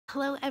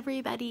Hello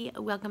everybody,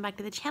 welcome back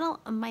to the channel.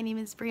 My name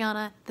is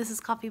Brianna. This is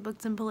Coffee,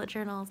 Books, and Bullet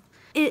Journals.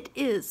 It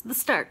is the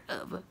start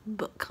of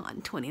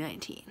BookCon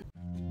 2019.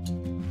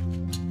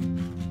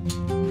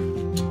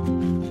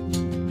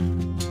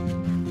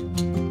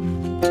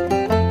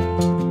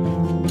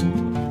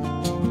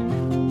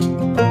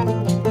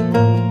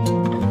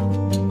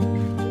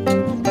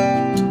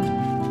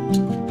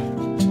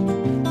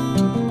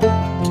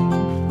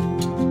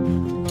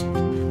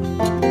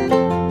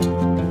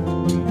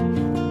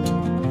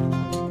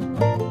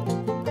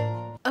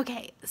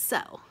 Okay,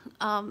 so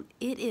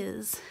it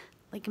is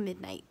like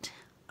midnight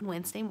on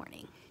Wednesday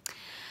morning.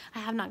 I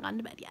have not gone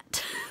to bed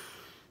yet.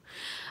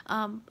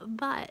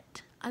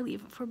 But I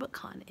leave for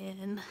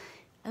BookCon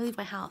I leave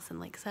my house in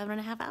like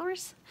 7.5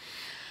 hours.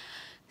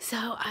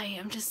 So I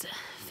am just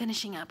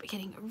finishing up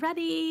getting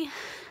ready,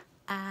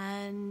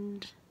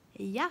 and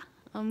yeah,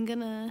 I'm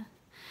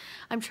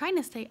trying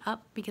to stay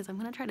up because I'm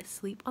gonna try to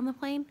sleep on the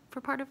plane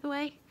for part of the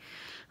way,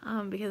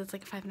 because it's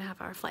like a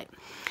 5.5 hour flight.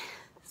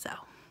 So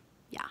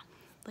yeah,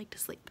 like to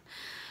sleep.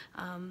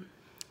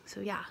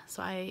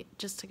 So I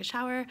just took a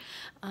shower,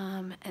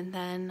 and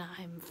then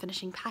I'm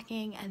finishing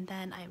packing, and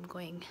then I'm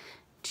going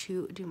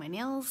to do my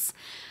nails,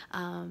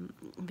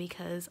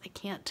 because I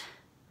can't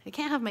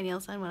have my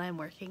nails done when I'm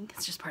working.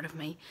 It's just part of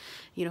my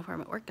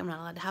uniform at work. I'm not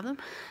allowed to have them.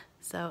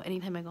 So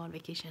anytime I go on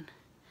vacation,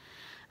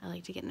 I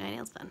like to get my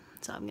nails done.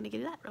 So I'm gonna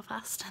do that real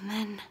fast, and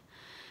then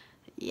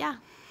yeah,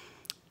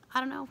 I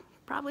don't know,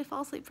 probably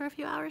fall asleep for a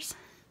few hours,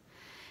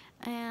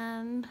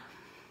 and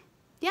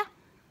yeah,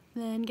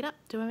 then get up,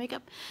 do my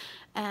makeup,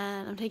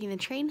 and I'm taking the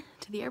train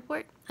to the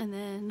airport and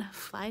then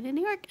fly to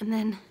New York. And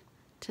then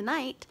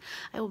tonight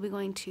I will be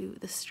going to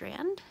the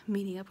Strand,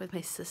 meeting up with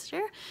my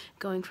sister,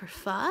 going for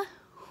pho,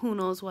 who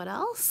knows what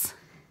else.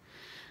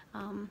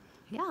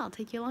 Yeah, I'll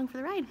take you along for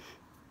the ride.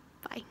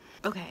 Bye.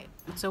 Okay,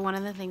 so one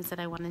of the things that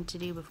I wanted to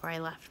do before I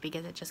left,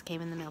 because it just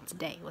came in the mail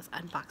today, was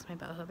unbox my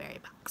Boho Berry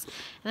box.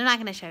 And I'm not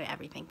going to show you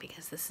everything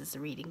because this is a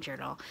reading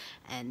journal,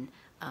 and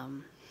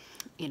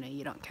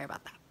you don't care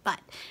about that. But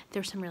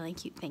there's some really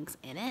cute things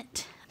in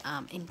it,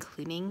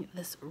 including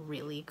this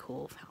really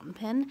cool fountain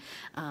pen.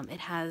 It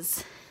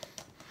has,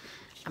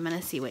 I'm going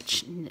to see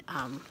which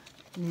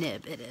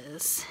nib it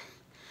is.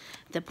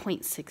 The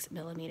 0.6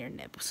 millimeter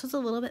nib. So it's a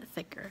little bit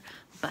thicker,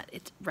 but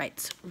it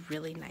writes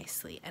really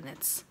nicely, and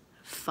it's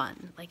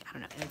fun. Like, I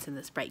don't know, and it's in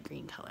this bright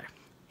green color.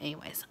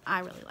 Anyways, I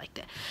really liked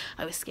it.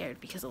 I was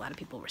scared because a lot of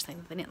people were saying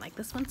that they didn't like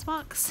this one's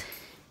box,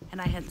 and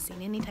I hadn't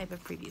seen any type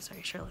of preview.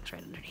 Sorry, Sherlock's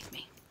right underneath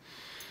me.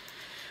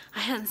 I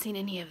hadn't seen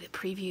any of the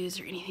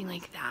previews or anything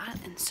like that,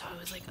 and so I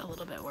was like a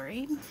little bit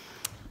worried.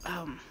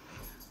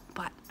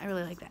 But I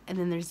really like that. And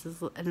then there's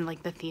this, and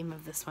like the theme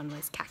of this one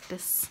was cacti,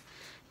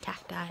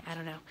 I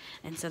don't know.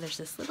 And so there's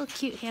this little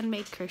cute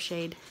handmade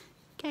crocheted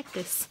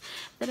cactus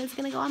that is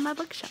gonna go on my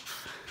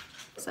bookshelf.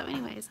 So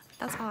anyways,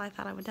 that's all I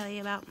thought I would tell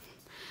you about.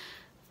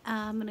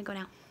 I'm gonna go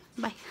now.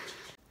 Bye.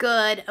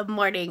 Good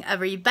morning,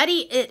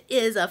 everybody. It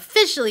is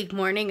officially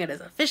morning. It is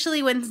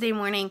officially Wednesday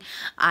morning.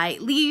 I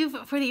leave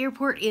for the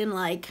airport in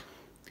like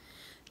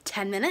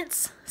 10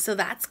 minutes, so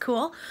that's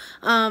cool.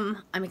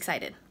 I'm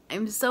excited.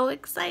 I'm so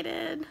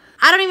excited.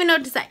 I don't even know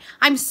what to say.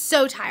 I'm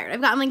so tired. I've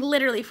gotten like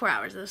literally 4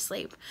 hours of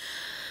sleep.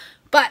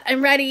 But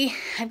I'm ready.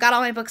 I've got all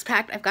my books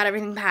packed. I've got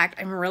everything packed.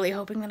 I'm really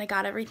hoping that I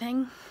got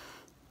everything.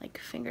 Like,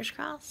 fingers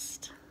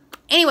crossed.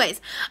 Anyways,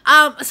 so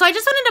I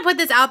just wanted to put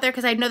this out there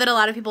because I know that a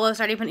lot of people have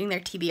started putting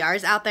their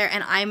TBRs out there,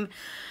 and I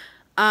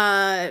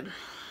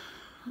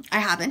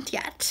haven't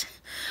yet.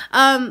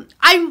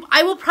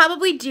 I will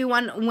probably do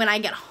one when I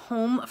get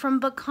home from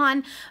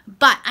BookCon,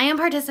 but I am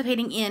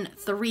participating in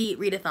 3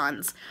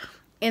 readathons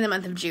in the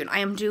month of June. I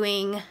am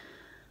doing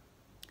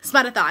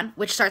Smutathon,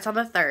 which starts on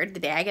the 3rd, the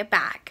day I get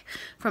back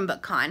from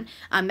BookCon.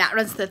 That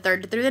runs the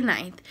 3rd through the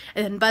 9th.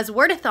 And then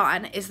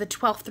Buzzwordathon is the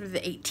 12th through the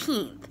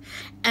 18th.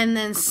 And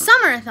then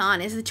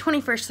Summerathon is the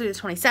 21st through the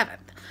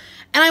 27th.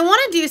 And I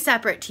want to do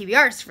separate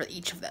TBRs for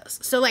each of those.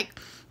 So, like,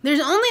 there's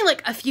only,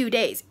 like, a few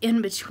days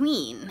in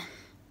between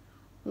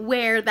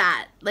where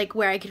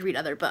I could read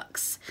other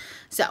books.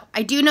 So,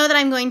 I do know that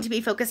I'm going to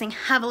be focusing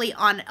heavily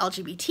on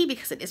LGBT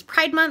because it is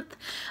Pride Month.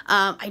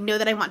 I know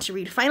that I want to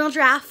read Final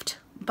Draft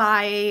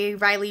by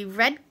Riley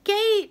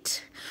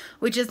Redgate,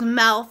 which is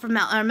Melanie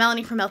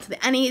from Mel to the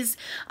Ennies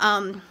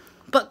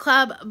book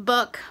club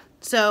book.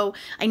 So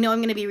I know I'm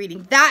going to be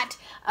reading that.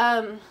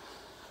 I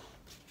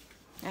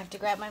have to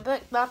grab my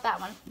book, not that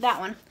one, that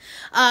one.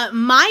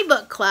 My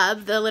book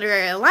club, the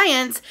Literary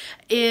Alliance,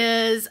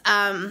 is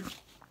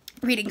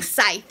reading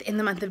Scythe in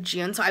the month of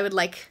June, so I would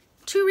like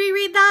to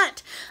reread that.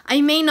 I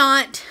may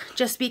not,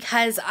 just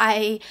because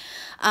I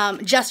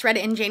just read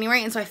it in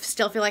January, and so I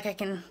still feel like I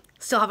can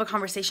still have a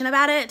conversation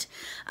about it.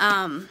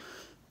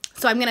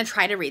 So I'm gonna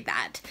try to read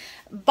that.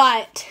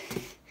 But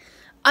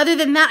other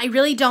than that, I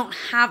really don't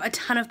have a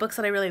ton of books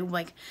that I really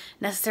like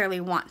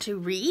necessarily want to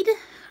read.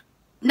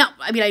 No,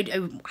 I mean,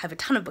 I have a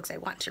ton of books I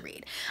want to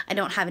read. I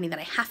don't have any that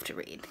I have to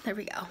read. There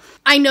we go.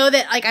 I know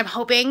that, like, I'm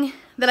hoping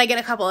that I get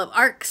a couple of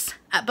arcs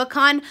at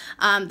BookCon.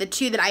 The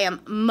 2 that I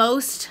am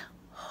most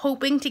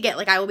hoping to get,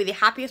 like, I will be the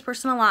happiest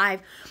person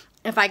alive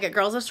if I get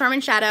Girls of Storm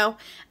and Shadow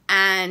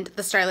and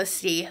The Starless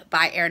Sea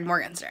by Erin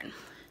Morgenstern.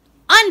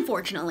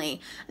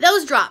 Unfortunately,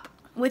 those drop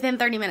within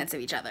 30 minutes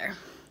of each other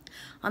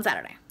on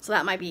Saturday. So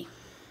that might be,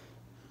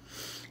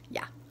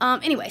 yeah.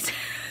 Anyways.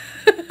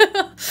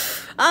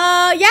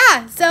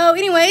 Yeah. So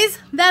anyways,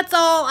 that's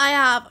all I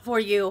have for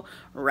you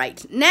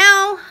right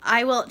now.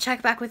 I will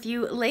check back with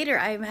you later.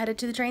 I'm headed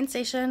to the train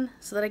station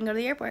so that I can go to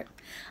the airport.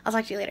 I'll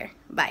talk to you later.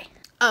 Bye.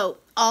 Oh,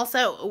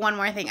 also, one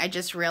more thing I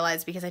just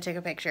realized because I took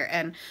a picture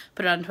and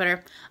put it on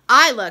Twitter.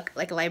 I look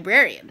like a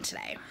librarian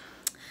today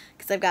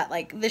because I've got,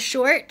 like, the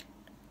short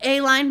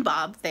A-line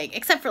bob thing,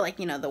 except for, like,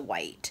 you know, the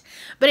white.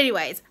 But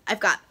anyways, I've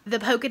got the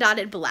polka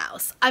dotted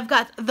blouse. I've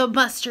got the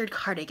mustard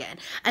cardigan.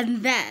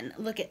 And then,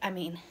 look at, I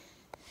mean,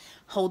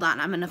 hold on.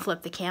 I'm going to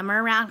flip the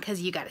camera around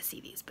because you got to see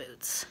these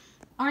boots.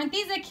 Aren't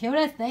these the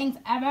cutest things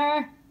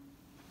ever?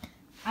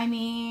 I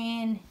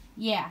mean,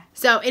 yeah.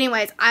 So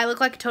anyways, I look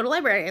like a total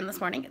librarian this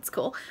morning. It's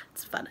cool.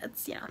 It's fun.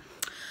 It's, you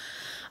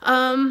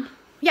know.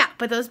 Yeah,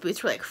 but those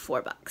boots were like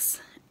 $4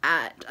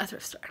 at a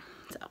thrift store.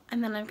 So,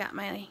 and then I've got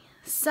my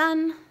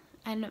sun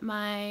and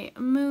my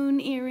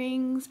moon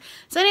earrings.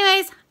 So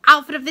anyways,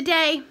 outfit of the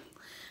day.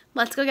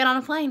 Let's go get on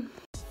a plane.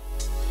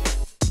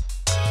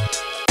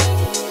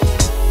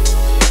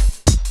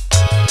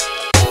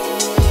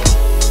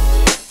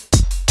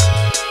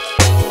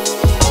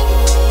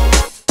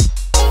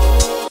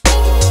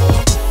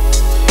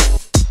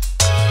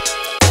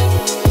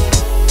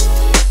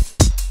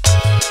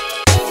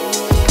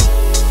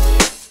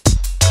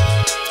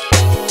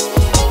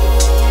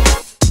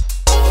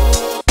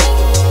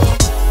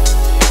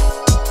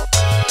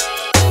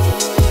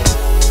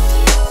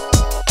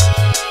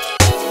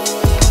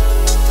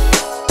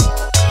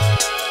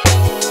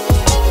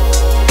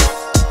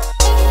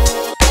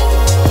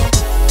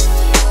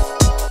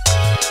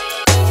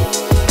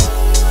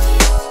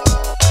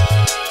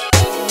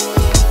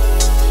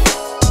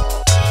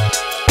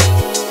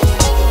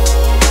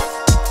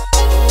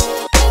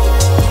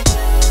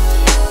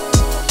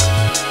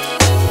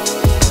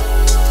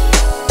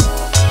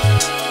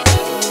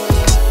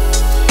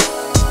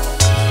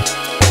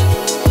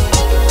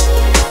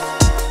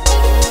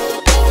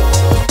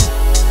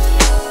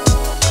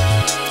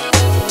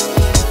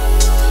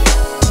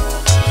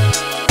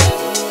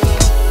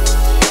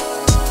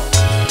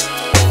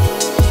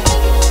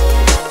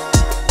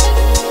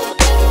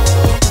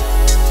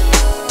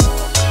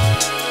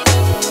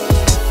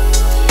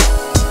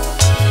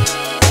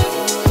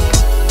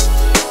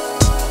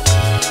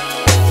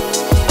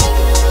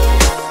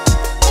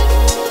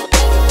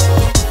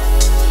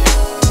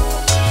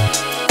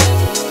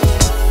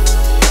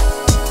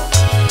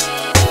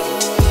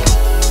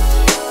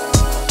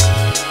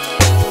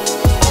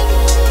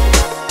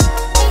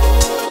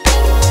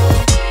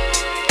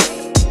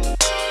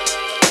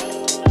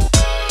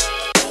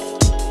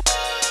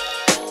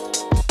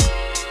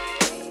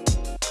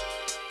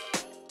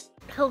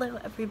 Hello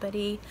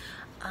everybody.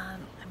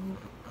 I'm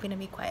gonna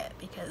be quiet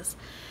because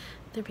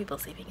there are people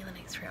sleeping in the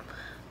next room,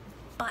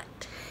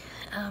 but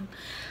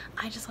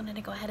I just wanted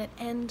to go ahead and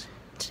end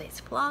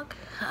today's vlog.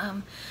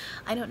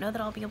 I don't know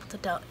that I'll be able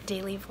to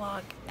daily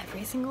vlog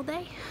every single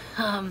day,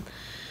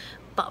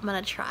 but I'm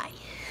gonna try.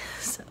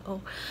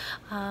 So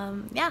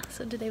yeah,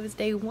 so today was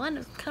day one. It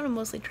was kind of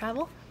mostly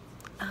travel,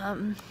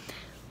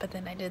 but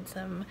then I did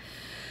some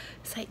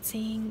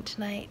sightseeing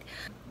tonight.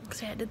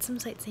 So I did some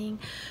sightseeing.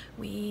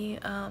 We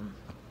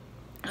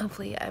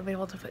hopefully I'll be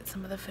able to put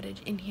some of the footage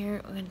in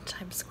here. We went to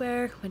Times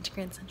Square, went to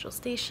Grand Central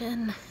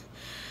Station,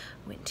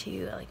 went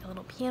to like a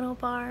little piano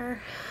bar,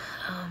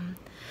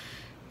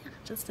 yeah,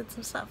 just did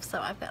some stuff.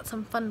 So I've got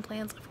some fun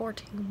plans for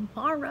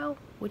tomorrow,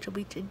 which will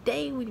be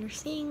today when you're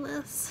seeing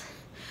this.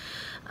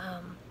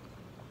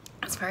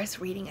 As far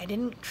as reading, I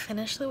didn't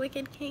finish The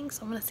Wicked King,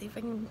 so I'm gonna see if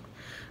I can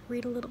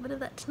read a little bit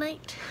of that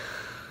tonight.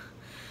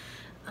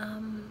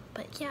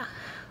 But yeah,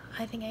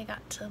 I think I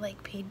got to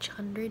like page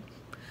 100,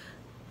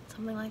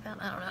 something like that.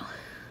 I don't know.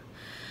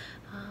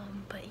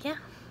 But yeah,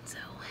 so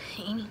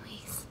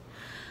anyways,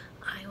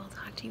 I will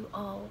talk to you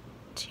all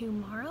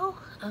tomorrow.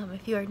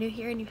 If you are new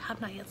here and you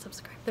have not yet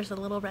subscribed, there's a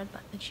little red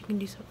button that you can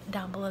do so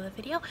down below the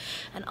video,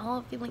 and all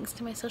of the links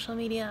to my social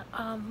media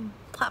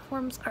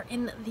platforms are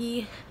in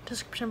the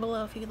description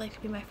below if you'd like to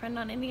be my friend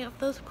on any of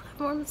those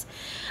platforms.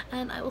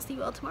 And I will see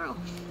you all tomorrow.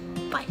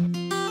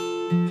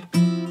 Bye.